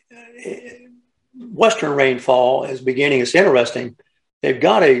western rainfall is beginning. It's interesting. They've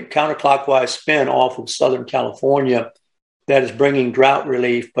got a counterclockwise spin off of Southern California that is bringing drought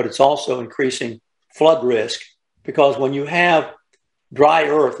relief, but it's also increasing flood risk, because when you have dry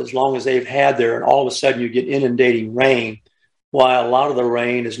earth, as long as they've had there, and all of a sudden you get inundating rain, while a lot of the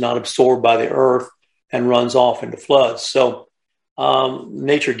rain is not absorbed by the earth and runs off into floods. So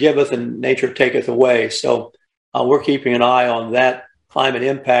nature giveth and nature taketh away. So we're keeping an eye on that climate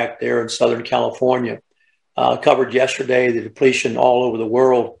impact there in Southern California. Covered yesterday the depletion all over the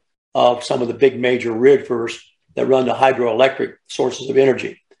world of some of the big major rivers that run to hydroelectric sources of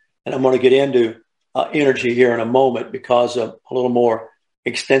energy. And I'm going to get into energy here in a moment because of a little more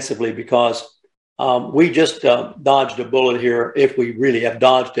extensively because we just dodged a bullet here, if we really have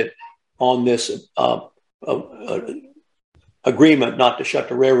dodged it, on this agreement not to shut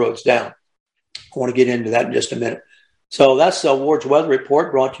the railroads down. I want to get into that in just a minute. So that's Ward's Weather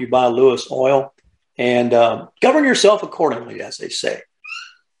Report, brought to you by Lewis Oil. And govern yourself accordingly, as they say.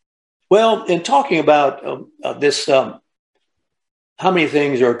 Well, in talking about this, how many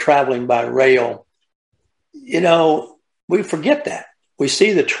things are traveling by rail, we forget that. We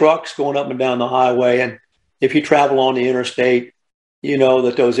see the trucks going up and down the highway. And if you travel on the interstate, you know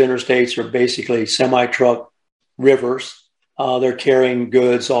that those interstates are basically semi-truck rivers. They're carrying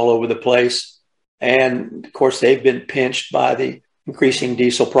goods all over the place. And, of course, they've been pinched by the increasing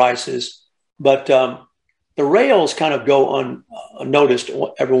diesel prices. But the rails kind of go unnoticed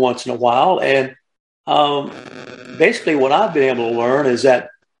every once in a while. And basically what I've been able to learn is that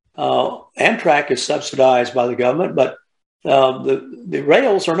Amtrak is subsidized by the government, but the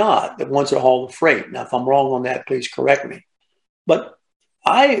rails are not, the ones that haul the freight. Now, if I'm wrong on that, please correct me. But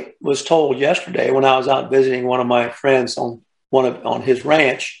I was told yesterday when I was out visiting one of my friends on his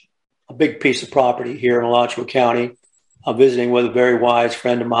ranch, a big piece of property here in Alachua County, visiting with a very wise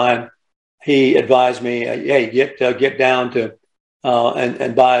friend of mine. He advised me, hey, get down to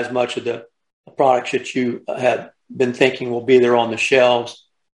and buy as much of the products that you had been thinking will be there on the shelves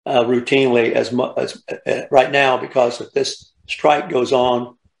routinely as right now, because if this strike goes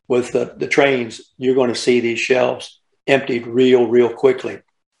on with the trains, you're going to see these shelves emptied real quickly.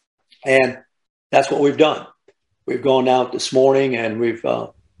 And that's what we've done. We've gone out this morning and we've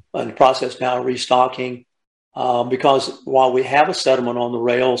in the process now of restocking because while we have a settlement on the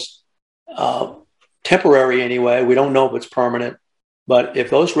rails, temporary anyway, we don't know if it's permanent, but if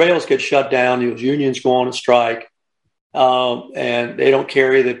those rails get shut down, those unions go on a strike, and they don't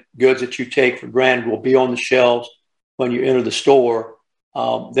carry the goods that you take for granted will be on the shelves when you enter the store,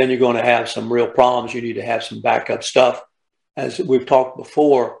 then you're going to have some real problems. You need to have some backup stuff. As we've talked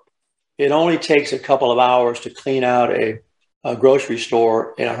before, it only takes a couple of hours to clean out a grocery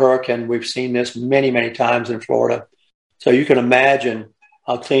store in a hurricane. We've seen this many times in Florida. So you can imagine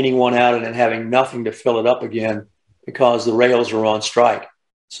cleaning one out and then having nothing to fill it up again because the rails are on strike.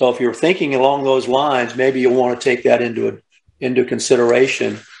 So if you're thinking along those lines, maybe you'll want to take that into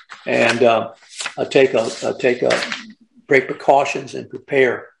consideration and take great precautions and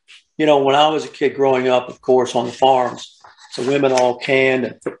prepare. When I was a kid growing up, of course, on the farms, the women all canned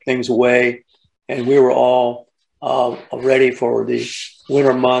and put things away, and we were all ready for the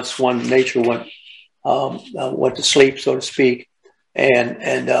winter months when nature went to sleep, so to speak.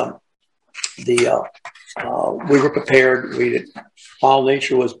 And we were prepared. While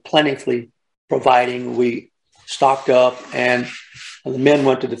nature was plentifully providing, we stocked up, and the men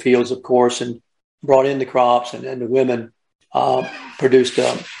went to the fields, of course, and brought in the crops, and then the women produced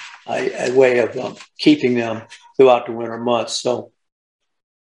a way of keeping them throughout the winter months. So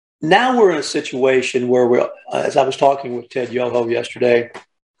now we're in a situation where as I was talking with Ted Yoho yesterday,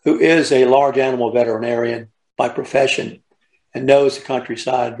 who is a large animal veterinarian by profession and knows the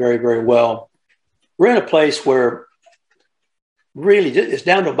countryside very well. We're in a place where really it's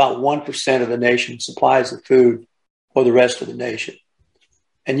down to about 1% of the nation supplies the food for the rest of the nation.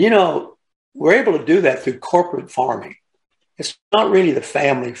 And, we're able to do that through corporate farming. It's not really the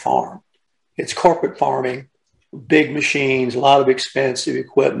family farm. It's corporate farming, big machines, a lot of expensive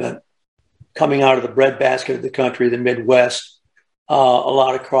equipment coming out of the breadbasket of the country, the Midwest. A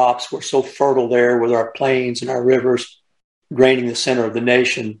lot of crops. We're so fertile there with our plains and our rivers draining the center of the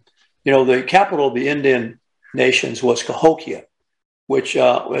nation. The capital of the Indian nations was Cahokia, which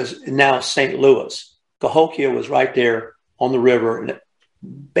was now St. Louis. Cahokia was right there on the river, and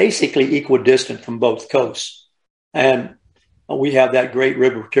basically equidistant from both coasts. And we have that great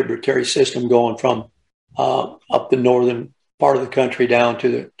river tributary system going from up the northern part of the country down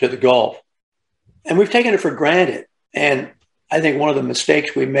to the Gulf. And we've taken it for granted. And I think one of the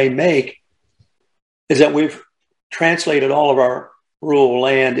mistakes we may make is that we've translated all of our rural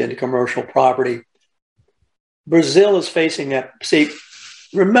land into commercial property. Brazil is facing that. See,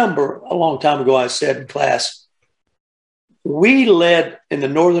 remember a long time ago I said in class, we led in the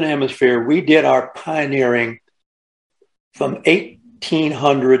Northern Hemisphere, we did our pioneering from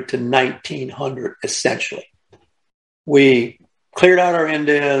 1800 to 1900, essentially. We cleared out our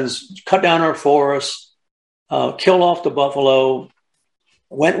Indians, cut down our forests, killed off the buffalo,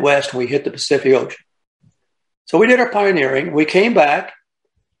 went west, and we hit the Pacific Ocean. So we did our pioneering. We came back,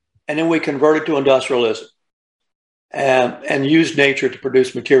 and then we converted to industrialism and used nature to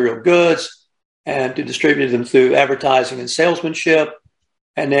produce material goods and to distribute them through advertising and salesmanship.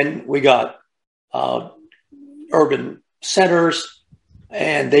 And then we got urban centers,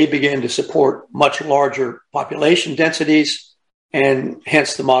 and they begin to support much larger population densities, and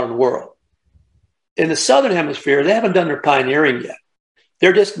hence the modern world. In the Southern Hemisphere, they haven't done their pioneering yet.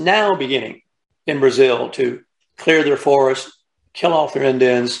 They're just now beginning in Brazil to clear their forests, kill off their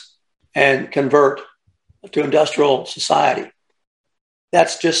Indians, and convert to industrial society.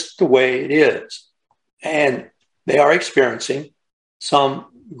 That's just the way it is. And they are experiencing some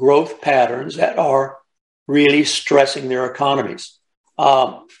growth patterns that are really stressing their economies.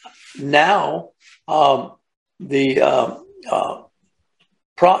 The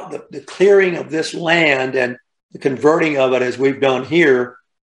clearing of this land and the converting of it, as we've done here,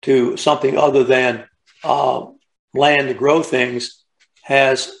 to something other than land to grow things,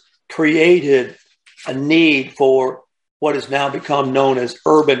 has created a need for what has now become known as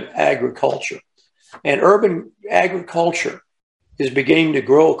urban agriculture. And urban agriculture is beginning to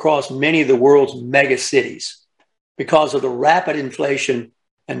grow across many of the world's mega cities because of the rapid inflation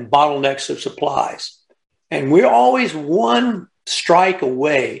and bottlenecks of supplies. And we're always one strike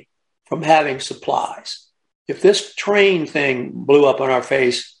away from having supplies. If this train thing blew up on our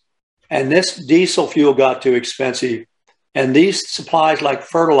face and this diesel fuel got too expensive and these supplies like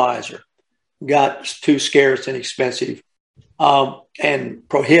fertilizer got too scarce and expensive and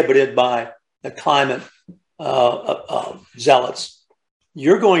prohibited by the climate zealots,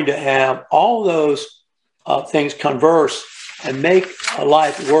 you're going to have all those things converse and make a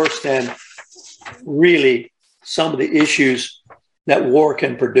life worse than really some of the issues that war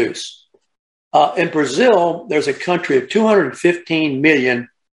can produce. In Brazil, there's a country of 215 million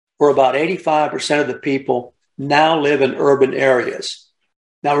where about 85% of the people now live in urban areas.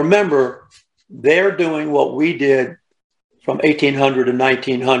 Now, remember, they're doing what we did from 1800 to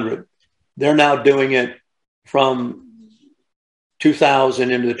 1900. They're now doing it from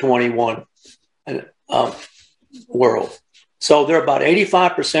 2000 into the 21 world. So there are about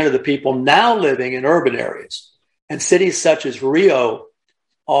 85% of the people now living in urban areas. And cities such as Rio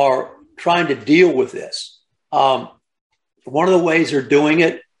are trying to deal with this. One of the ways they're doing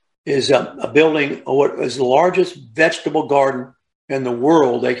it is building what is the largest vegetable garden in the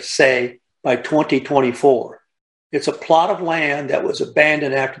world, they say, by 2024. It's a plot of land that was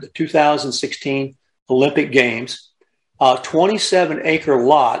abandoned after the 2016 Olympic Games. A 27-acre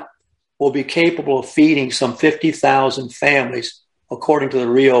lot will be capable of feeding some 50,000 families, according to the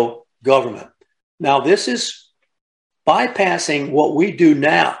Rio government. Now, this is bypassing what we do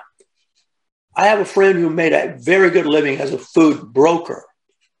now. I have a friend who made a very good living as a food broker,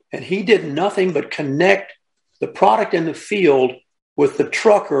 and he did nothing but connect the product in the field with the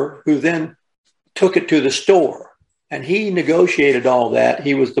trucker who then took it to the store. And he negotiated all that.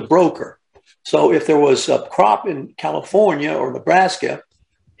 He was the broker. So if there was a crop in California or Nebraska,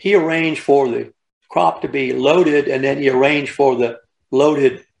 he arranged for the crop to be loaded, and then he arranged for the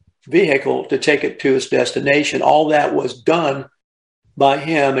loaded vehicle to take it to its destination. All that was done by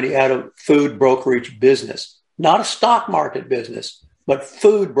him, and he had a food brokerage business, not a stock market business, but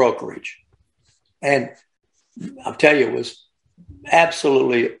food brokerage. And I'll tell you, it was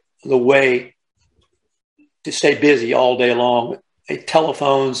absolutely the way to stay busy all day long.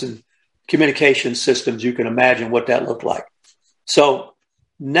 Telephones and communication systems, you can imagine what that looked like. So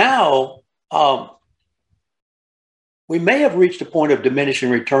now we may have reached a point of diminishing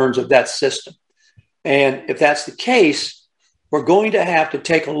returns of that system. And if that's the case, we're going to have to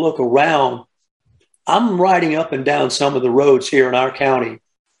take a look around. I'm riding up and down some of the roads here in our county,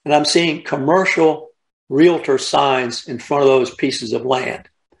 and I'm seeing commercial realtor signs in front of those pieces of land.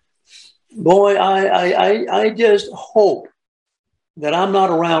 Boy, I just hope that I'm not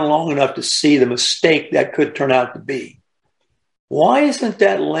around long enough to see the mistake that could turn out to be. Why isn't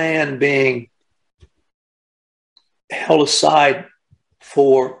that land being held aside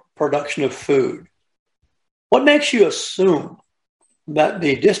for production of food? What makes you assume that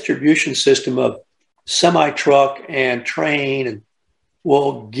the distribution system of semi-truck and train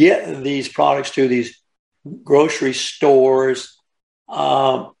will get these products to these grocery stores?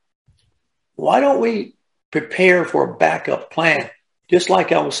 Why don't we prepare for a backup plan, just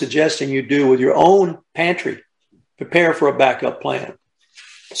like I was suggesting you do with your own pantry? Prepare for a backup plan.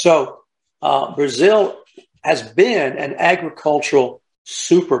 So Brazil has been an agricultural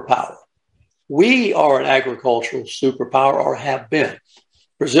superpower. We are an agricultural superpower, or have been.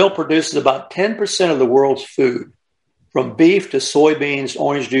 Brazil produces about 10% of the world's food, from beef to soybeans,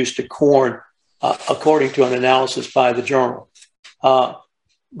 orange juice to corn, according to an analysis by the journal.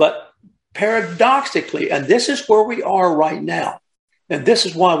 But paradoxically, and this is where we are right now, and this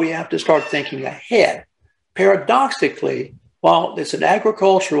is why we have to start thinking ahead. Paradoxically, while it's an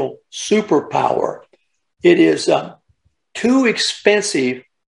agricultural superpower, it is too expensive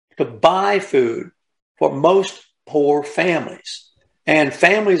to buy food for most poor families. And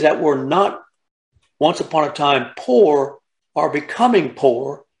families that were not once upon a time poor are becoming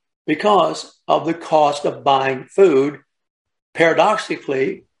poor because of the cost of buying food,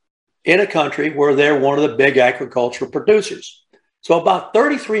 paradoxically, in a country where they're one of the big agricultural producers. So about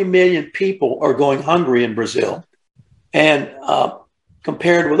 33 million people are going hungry in Brazil, and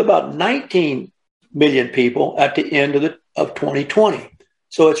compared with about 19 million people at the end of 2020.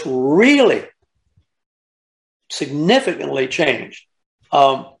 So it's really significantly changed.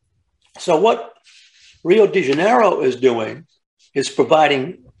 So what Rio de Janeiro is doing is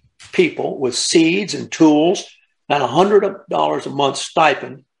providing people with seeds and tools and $100 a month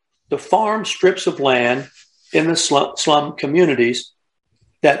stipend to farm strips of land in the slum communities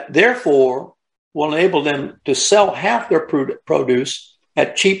that therefore will enable them to sell half their produce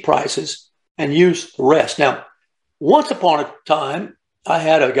at cheap prices and use the rest. Now, once upon a time, I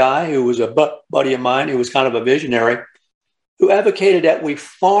had a guy who was a buddy of mine who was kind of a visionary who advocated that we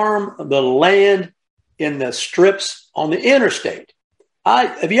farm the land in the strips on the interstate.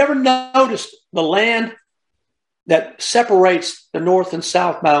 Have you ever noticed the land that separates the north and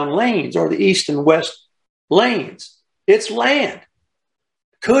southbound lanes or the east and west lanes? It's land.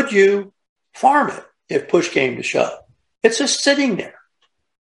 Could you farm it if push came to shove? It's just sitting there.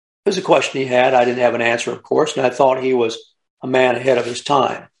 It was a question he had. I didn't have an answer, of course, and I thought he was a man ahead of his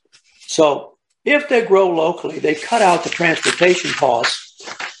time. So if they grow locally, they cut out the transportation costs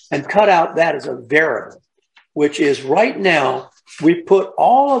and cut out that as a variable, which is right now we put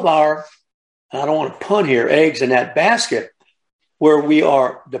all of our, I don't want to pun here, eggs in that basket where we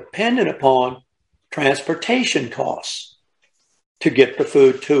are dependent upon transportation costs to get the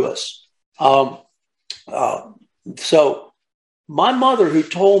food to us. So my mother, who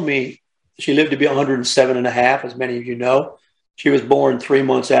told me she lived to be 107 and a half, as many of you know, she was born 3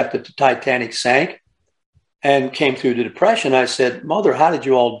 months after the Titanic sank and came through the Depression. I said, Mother, how did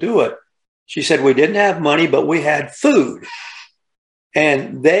you all do it? She said, we didn't have money, but we had food.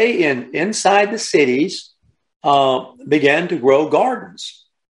 And they, inside the cities, began to grow gardens.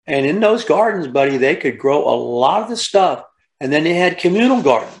 And in those gardens, buddy, they could grow a lot of the stuff. And then they had communal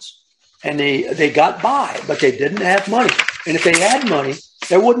gardens. And they got by, but they didn't have money. And if they had money,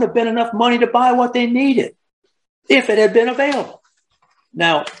 there wouldn't have been enough money to buy what they needed if it had been available.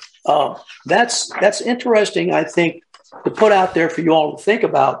 Now, that's interesting, I think, to put out there for you all to think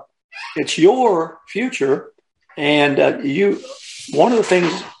about. It's your future. And one of the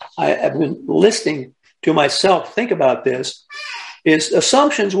things I have been listening to myself think about this is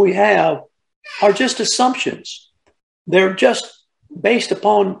assumptions we have are just assumptions. They're just based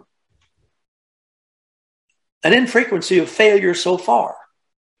upon an infrequency of failure so far.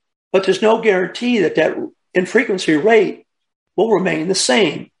 But there's no guarantee that infrequency rate will remain the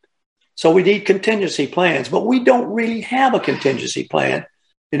same. So we need contingency plans, but we don't really have a contingency plan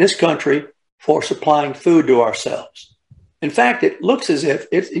in this country for supplying food to ourselves. In fact, it looks as if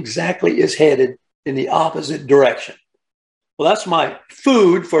it exactly is headed in the opposite direction. Well, that's my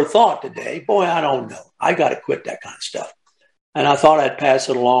food for thought today. Boy, I don't know. I got to quit that kind of stuff. And I thought I'd pass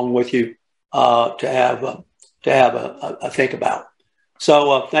it along with you to have a think about.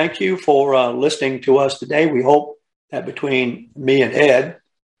 So thank you for listening to us today. We hope that between me and Ed,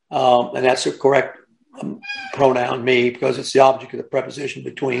 and that's the correct pronoun, me, because it's the object of the preposition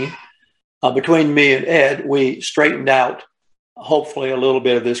between me and Ed, we straightened out, hopefully, a little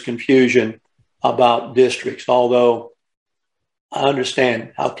bit of this confusion about districts, although I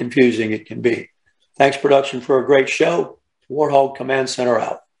understand how confusing it can be. Thanks, production, for a great show. Warthog Command Center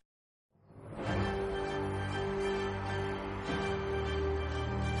out.